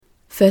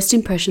First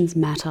impressions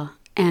matter,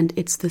 and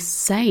it's the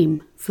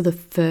same for the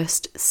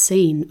first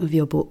scene of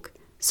your book.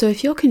 So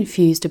if you're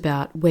confused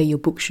about where your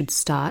book should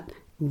start,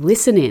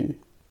 listen in.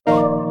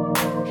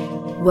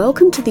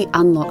 Welcome to the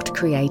Unlocked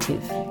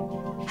Creative.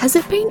 Has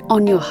it been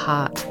on your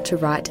heart to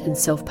write and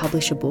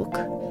self-publish a book?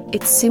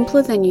 It's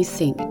simpler than you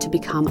think to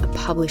become a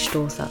published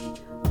author.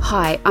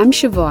 Hi, I'm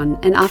Siobhan,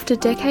 and after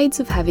decades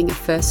of having a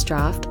first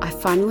draft, I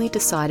finally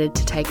decided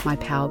to take my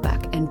power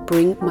back and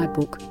bring my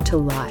book to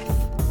life.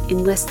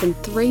 In less than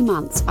 3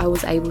 months, I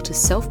was able to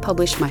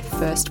self-publish my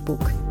first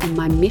book, and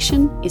my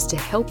mission is to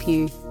help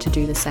you to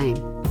do the same.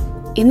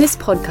 In this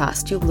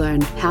podcast, you'll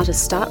learn how to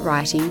start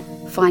writing,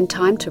 find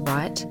time to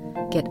write,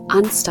 get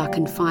unstuck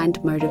and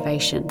find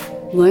motivation,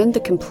 learn the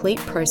complete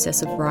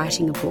process of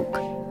writing a book,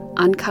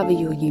 uncover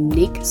your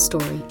unique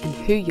story and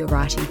who you're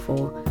writing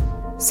for,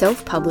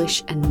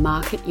 self-publish and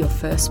market your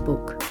first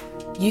book.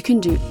 You can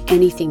do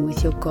anything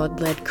with your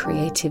God-led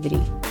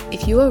creativity.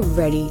 If you are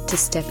ready to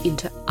step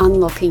into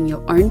unlocking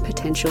your own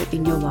potential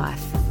in your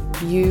life,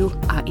 you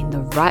are in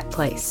the right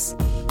place.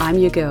 I'm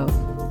your girl.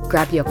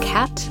 Grab your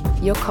cat,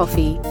 your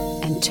coffee,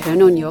 and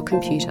turn on your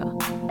computer.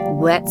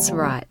 Let's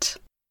write.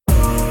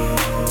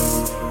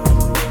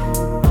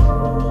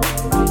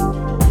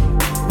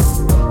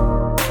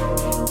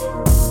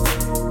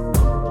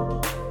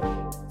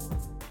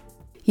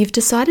 You've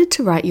decided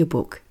to write your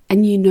book,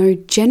 and you know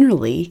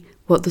generally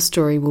what the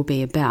story will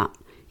be about.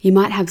 You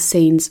might have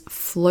scenes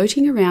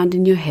floating around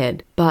in your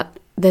head, but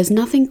there's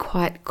nothing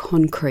quite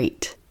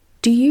concrete.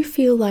 Do you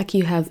feel like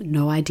you have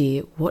no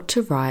idea what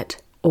to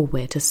write or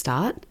where to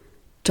start?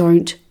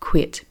 Don't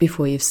quit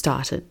before you've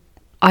started.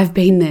 I've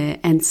been there,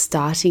 and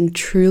starting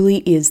truly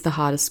is the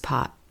hardest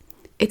part.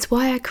 It's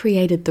why I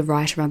created the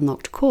Writer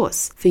Unlocked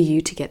course for you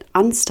to get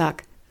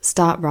unstuck,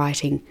 start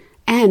writing,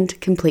 and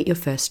complete your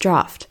first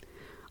draft.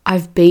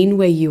 I've been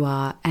where you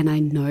are, and I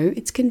know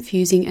it's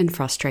confusing and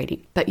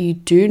frustrating, but you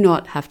do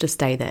not have to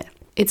stay there.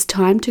 It's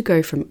time to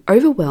go from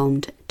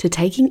overwhelmed to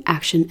taking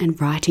action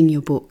and writing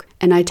your book,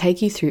 and I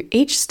take you through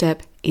each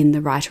step in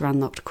the Writer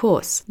Unlocked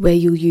course, where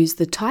you'll use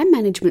the time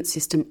management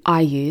system I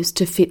use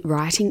to fit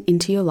writing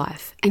into your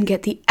life and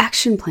get the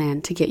action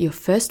plan to get your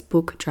first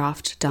book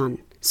draft done.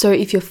 So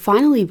if you're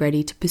finally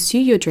ready to pursue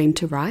your dream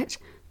to write,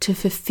 to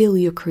fulfill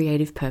your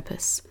creative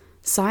purpose,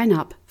 sign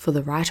up for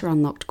the Writer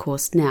Unlocked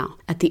course now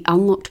at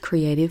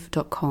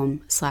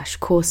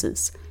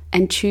theunlockedcreative.com/courses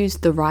and choose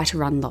the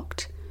Writer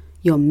Unlocked.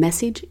 Your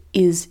message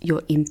is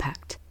your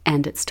impact,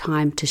 and it's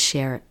time to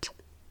share it.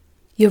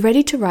 You're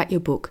ready to write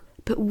your book,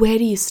 but where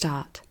do you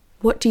start?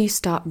 What do you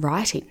start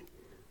writing?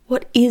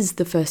 What is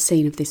the first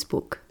scene of this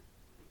book?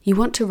 You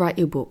want to write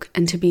your book,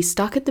 and to be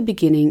stuck at the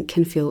beginning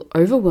can feel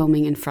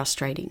overwhelming and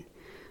frustrating.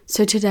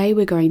 So today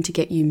we're going to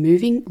get you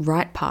moving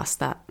right past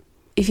that.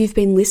 If you've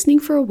been listening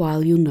for a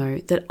while, you'll know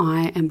that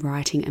I am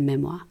writing a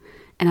memoir,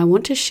 and I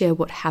want to share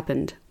what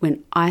happened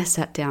when I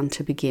sat down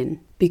to begin,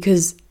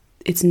 because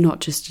it's not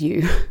just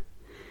you.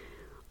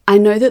 I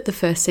know that the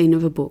first scene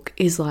of a book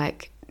is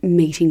like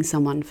meeting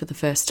someone for the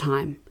first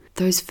time.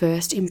 Those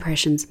first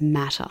impressions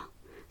matter.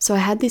 So I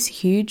had this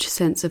huge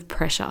sense of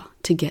pressure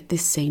to get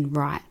this scene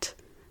right.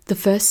 The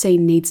first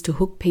scene needs to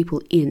hook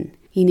people in.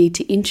 You need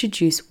to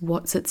introduce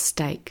what's at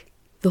stake,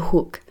 the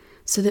hook,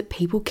 so that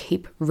people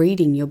keep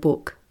reading your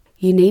book.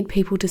 You need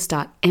people to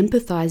start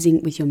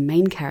empathizing with your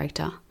main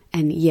character.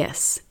 And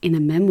yes, in a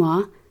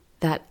memoir,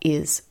 that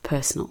is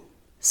personal.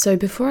 So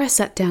before I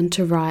sat down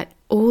to write,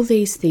 all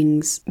these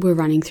things were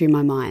running through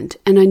my mind,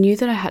 and I knew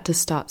that I had to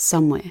start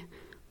somewhere.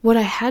 What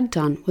I had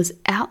done was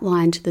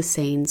outlined the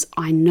scenes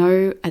I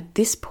know at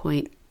this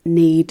point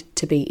need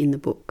to be in the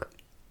book.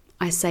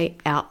 I say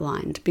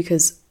outlined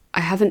because I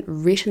haven't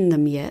written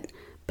them yet,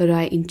 but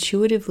I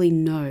intuitively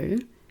know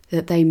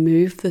that they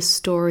move the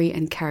story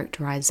and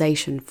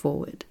characterization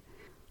forward.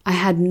 I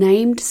had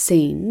named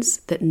scenes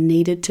that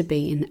needed to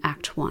be in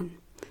Act 1,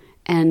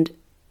 and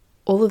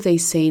all of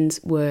these scenes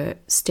were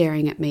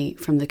staring at me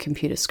from the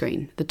computer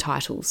screen, the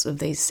titles of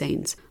these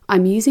scenes.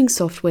 I'm using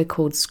software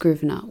called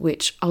Scrivener,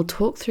 which I'll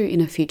talk through in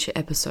a future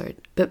episode,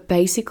 but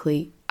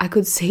basically I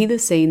could see the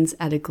scenes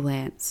at a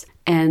glance,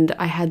 and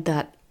I had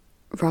that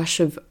rush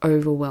of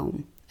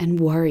overwhelm and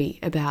worry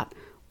about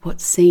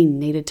what scene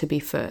needed to be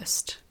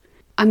first.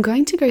 I'm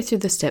going to go through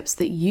the steps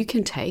that you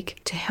can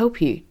take to help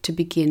you to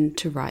begin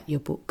to write your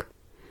book.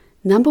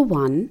 Number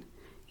 1,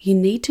 you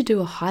need to do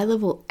a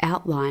high-level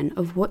outline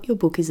of what your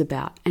book is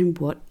about and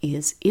what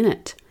is in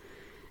it.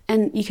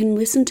 And you can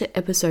listen to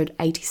episode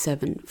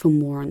 87 for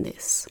more on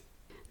this.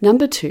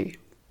 Number 2,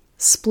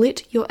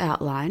 split your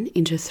outline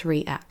into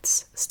 3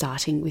 acts,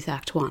 starting with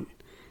Act 1.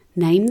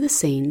 Name the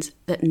scenes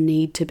that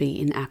need to be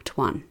in Act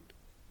 1.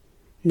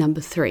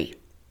 Number 3,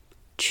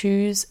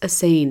 choose a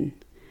scene.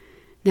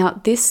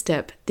 Now, this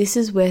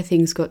is where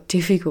things got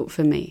difficult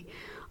for me.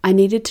 I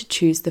needed to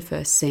choose the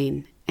first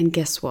scene, and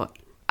guess what?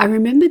 I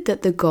remembered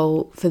that the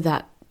goal for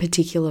that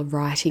particular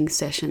writing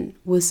session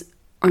was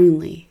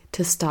only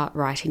to start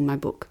writing my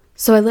book.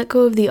 So I let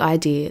go of the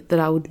idea that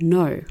I would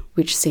know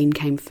which scene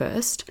came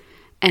first,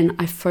 and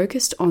I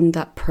focused on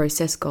that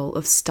process goal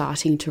of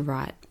starting to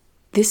write.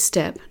 This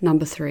step,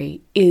 number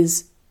 3,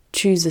 is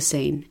choose a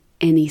scene,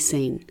 any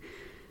scene.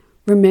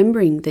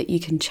 Remembering that you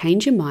can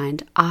change your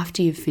mind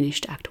after you've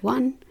finished Act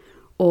 1,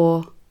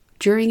 or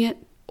during it,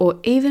 or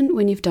even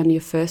when you've done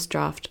your first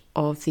draft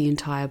of the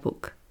entire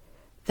book.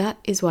 That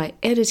is why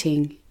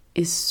editing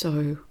is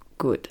so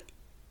good.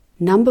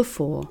 Number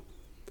 4,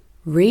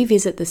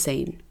 revisit the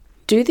scene.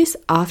 Do this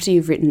after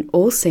you've written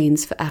all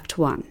scenes for Act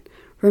 1.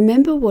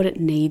 Remember what it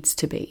needs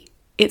to be.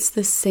 It's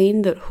the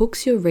scene that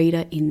hooks your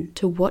reader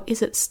into what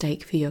is at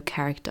stake for your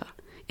character.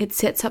 It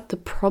sets up the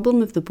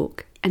problem of the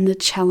book and the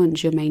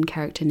challenge your main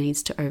character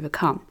needs to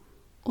overcome.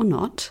 Or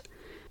not.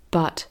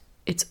 But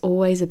it's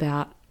always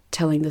about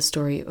telling the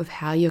story of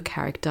how your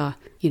character,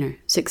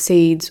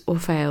 succeeds or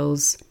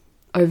fails,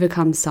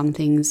 overcomes some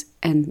things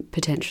and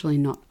potentially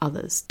not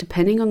others,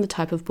 depending on the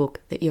type of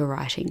book that you're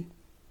writing.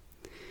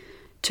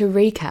 To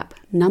recap,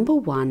 number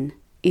 1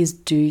 is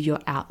do your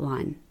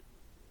outline.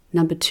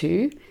 Number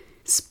 2,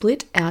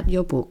 split out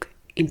your book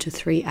into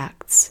 3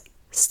 acts,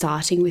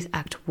 starting with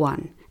Act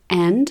 1,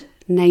 and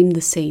name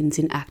the scenes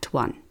in Act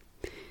 1.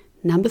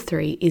 Number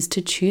 3 is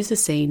to choose a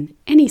scene,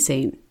 any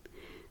scene.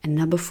 And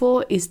number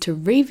 4 is to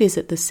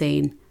revisit the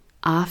scene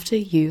after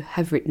you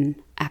have written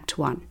Act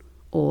 1,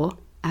 or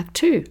Act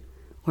 2,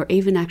 or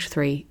even Act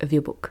 3 of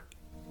your book.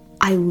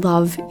 I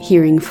love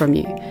hearing from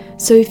you.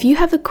 So if you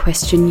have a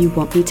question you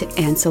want me to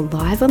answer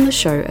live on the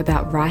show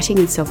about writing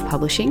and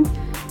self-publishing,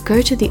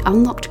 go to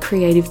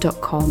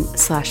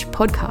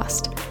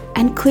theunlockedcreative.com/podcast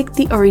and click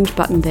the orange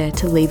button there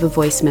to leave a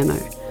voice memo.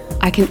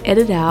 I can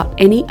edit out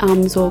any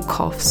ums or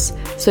coughs,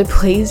 so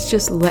please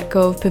just let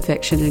go of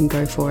perfection and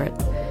go for it.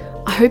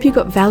 I hope you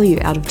got value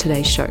out of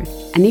today's show,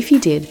 and if you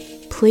did,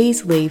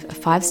 please leave a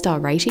 5-star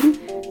rating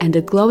and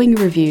a glowing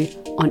review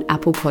on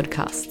Apple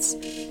Podcasts.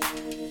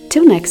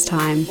 Till next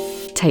time,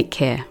 take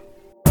care.